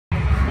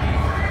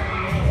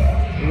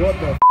What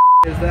the f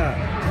is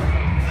that?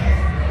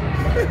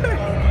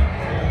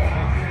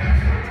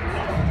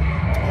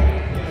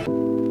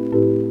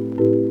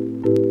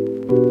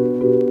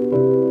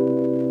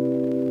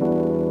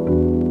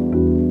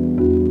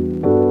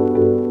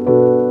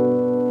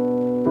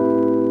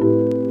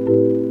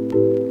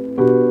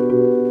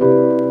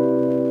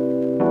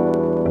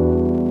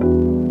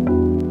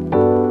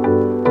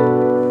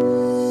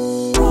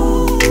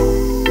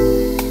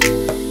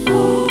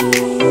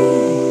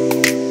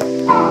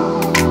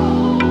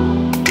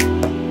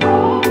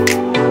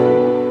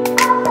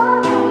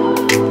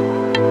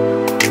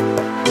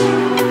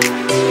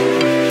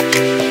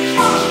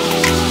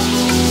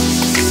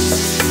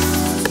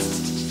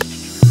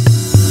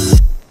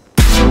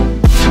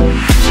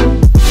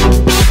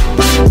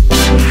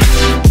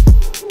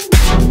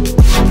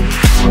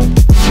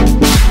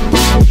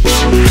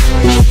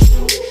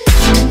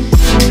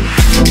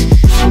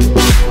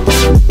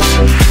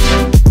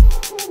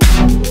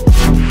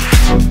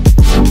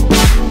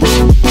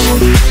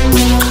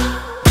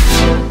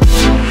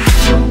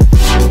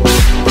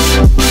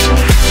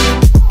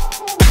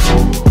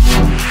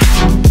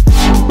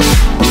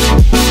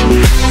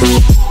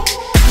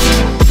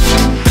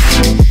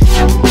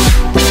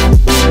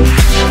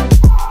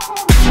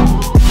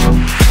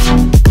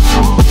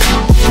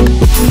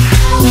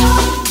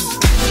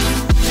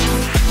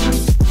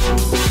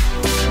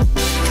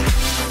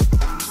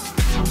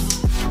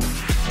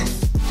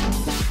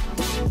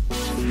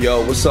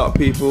 Yo, what's up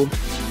people?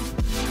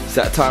 It's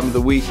that time of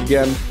the week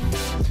again.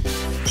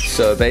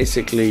 So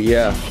basically,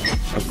 yeah,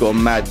 I've got a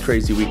mad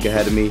crazy week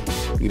ahead of me.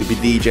 I'm gonna be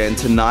DJing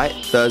tonight,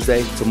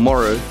 Thursday,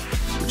 tomorrow,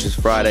 which is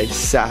Friday,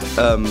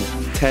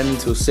 10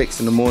 till 6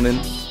 in the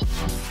morning.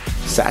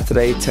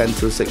 Saturday, 10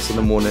 till 6 in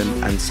the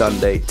morning, and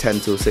Sunday,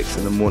 10 till 6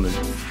 in the morning.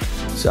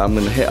 So I'm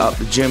gonna hit up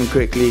the gym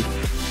quickly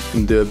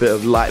and do a bit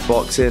of light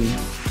boxing,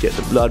 get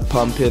the blood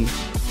pumping.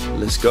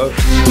 Let's go.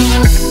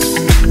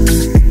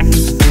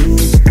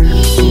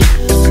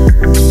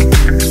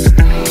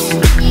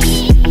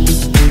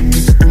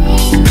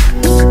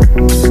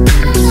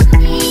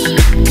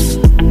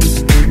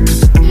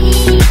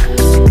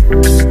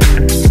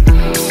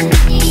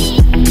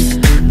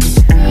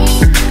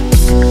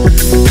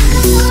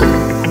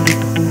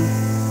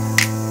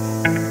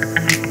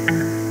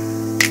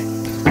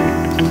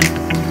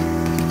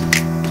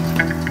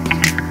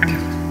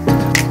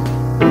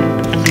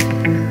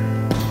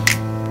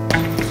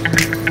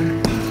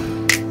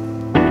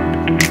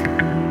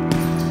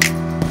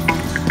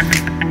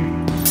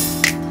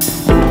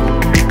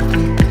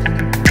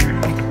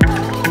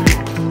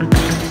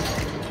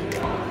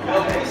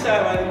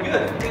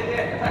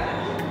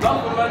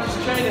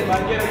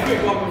 Man, get a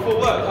quick one before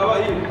work. How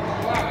about you?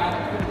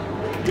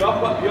 You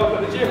up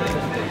at the gym?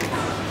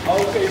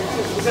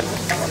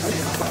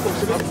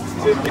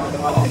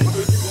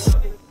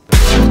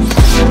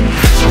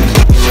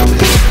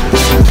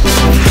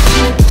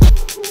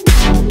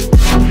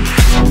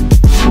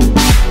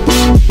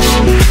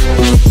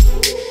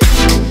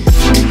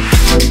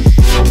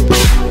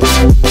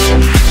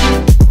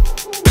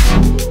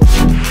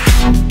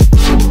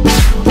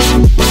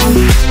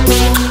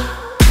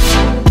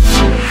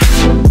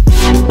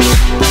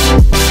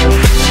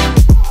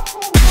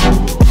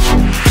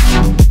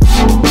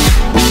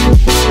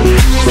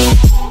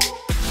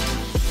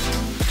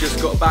 Just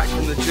got back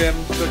from the gym,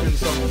 cooking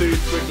some food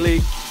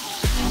quickly.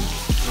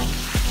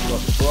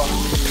 Got the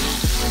broccoli,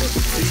 got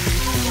the tea,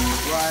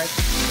 rice,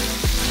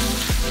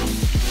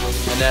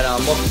 and then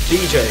I'm off to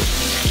DJ.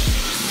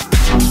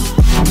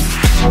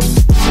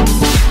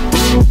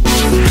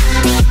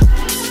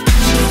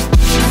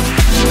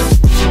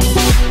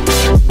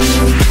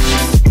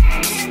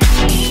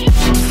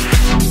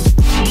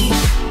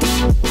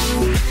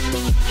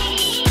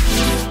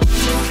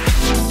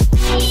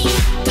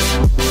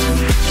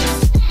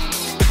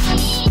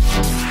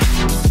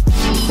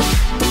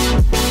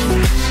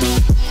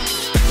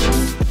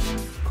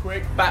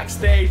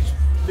 Backstage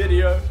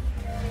video.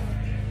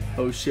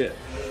 Oh shit,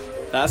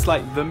 that's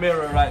like the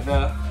mirror right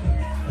there.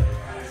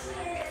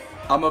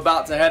 I'm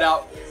about to head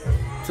out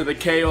to the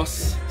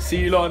chaos. See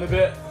you lot in a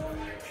bit.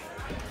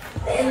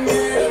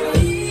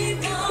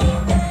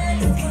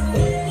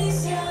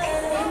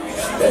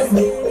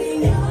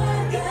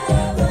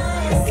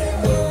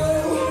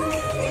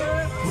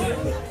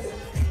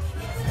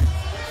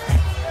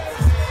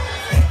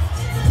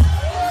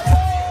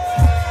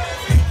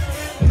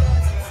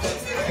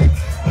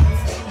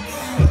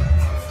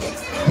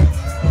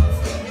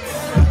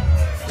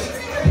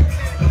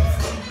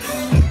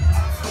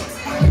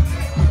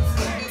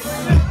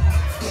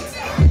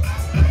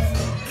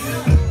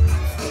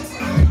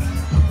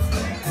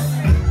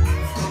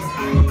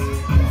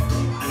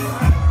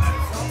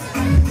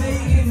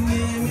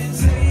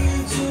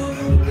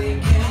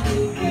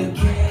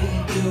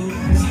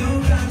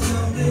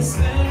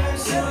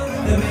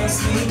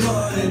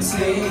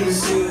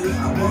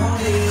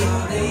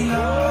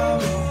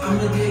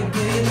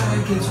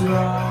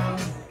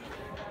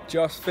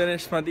 Just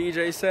finished my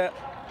DJ set.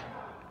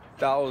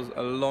 That was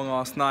a long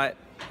ass night.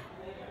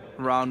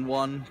 Round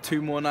one,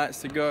 2 more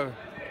nights to go.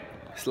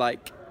 It's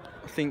like,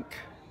 I think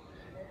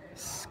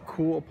it's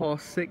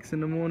 6:15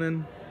 in the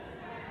morning.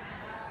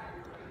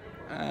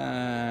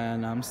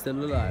 And I'm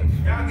still alive.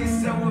 Y'all get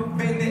so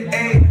offended,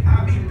 ayy.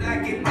 I be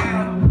blacking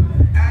out.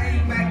 I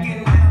ain't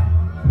backing out.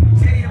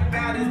 Tell you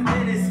about his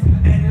business,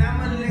 and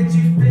I'ma let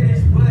you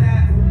finish. But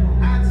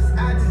I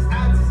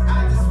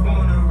just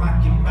wanna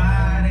rock your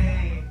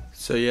body.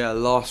 So yeah,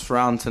 last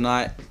round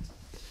tonight.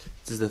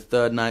 This is the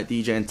third night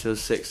DJing until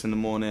 6 in the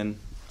morning.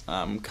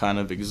 I'm kind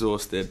of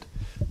exhausted,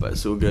 but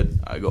it's all good.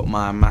 I got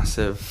my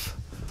massive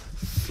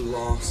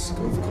flask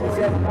of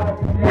coffee.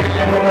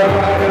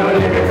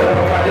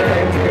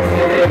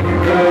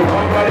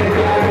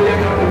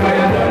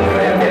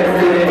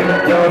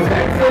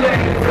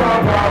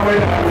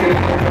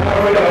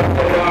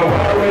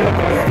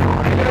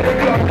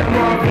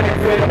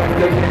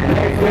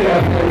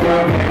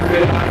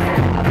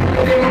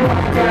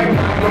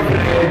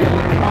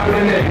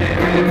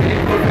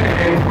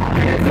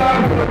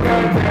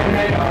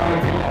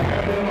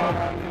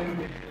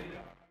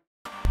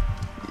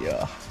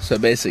 Yeah, so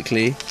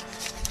basically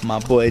my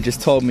boy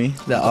just told me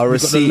that our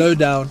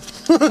receipt,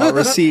 our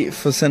receipt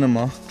for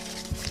cinema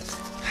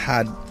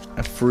had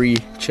a free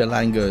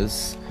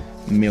Chilangos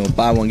meal,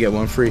 buy one get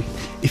one free.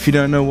 If you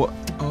don't know what,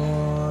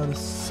 oh, the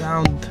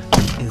sound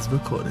is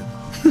recording.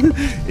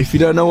 If you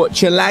don't know what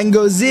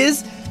Chilangos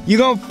is, you're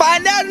gonna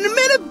find out in a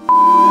minute.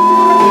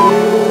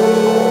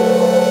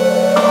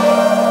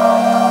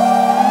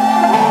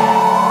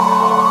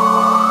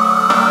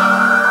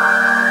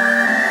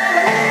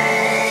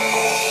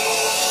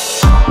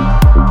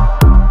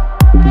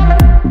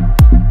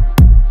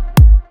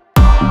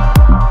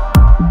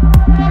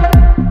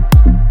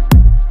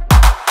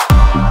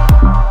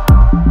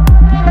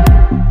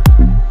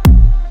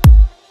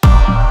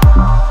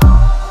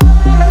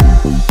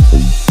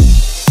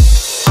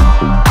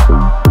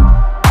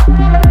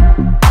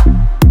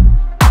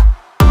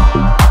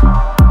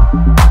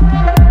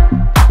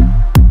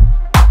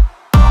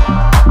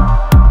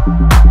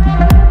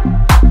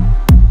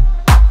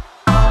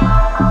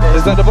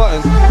 Is that the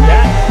buttons?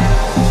 Yeah.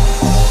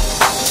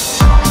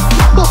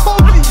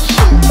 Holy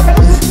shit.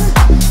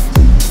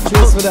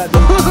 Cheers for that,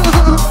 dude.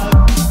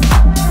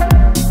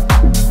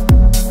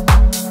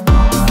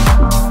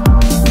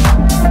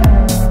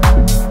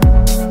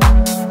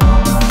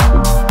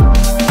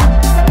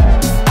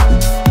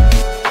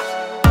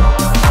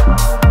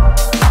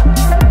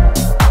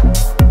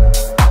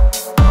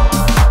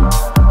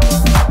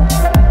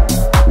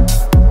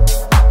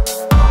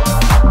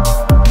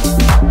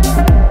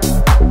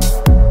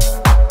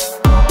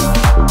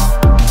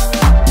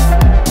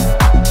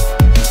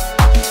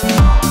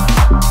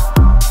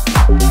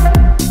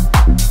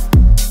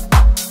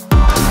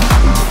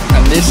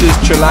 This is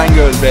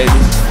Chilangos, baby.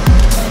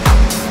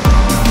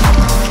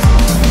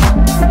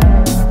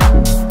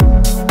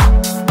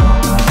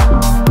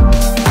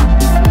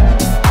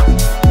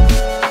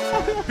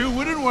 Who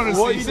wouldn't want to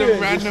see some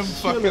random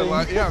fucker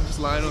like? Yeah, I'm just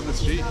lying on the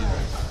street. You know?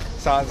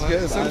 Sounds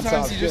good.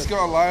 Sometimes you just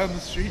gotta lie on the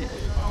street.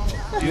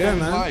 You know, in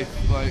life,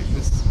 like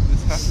this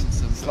happens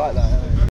sometimes. It's like that. Yeah.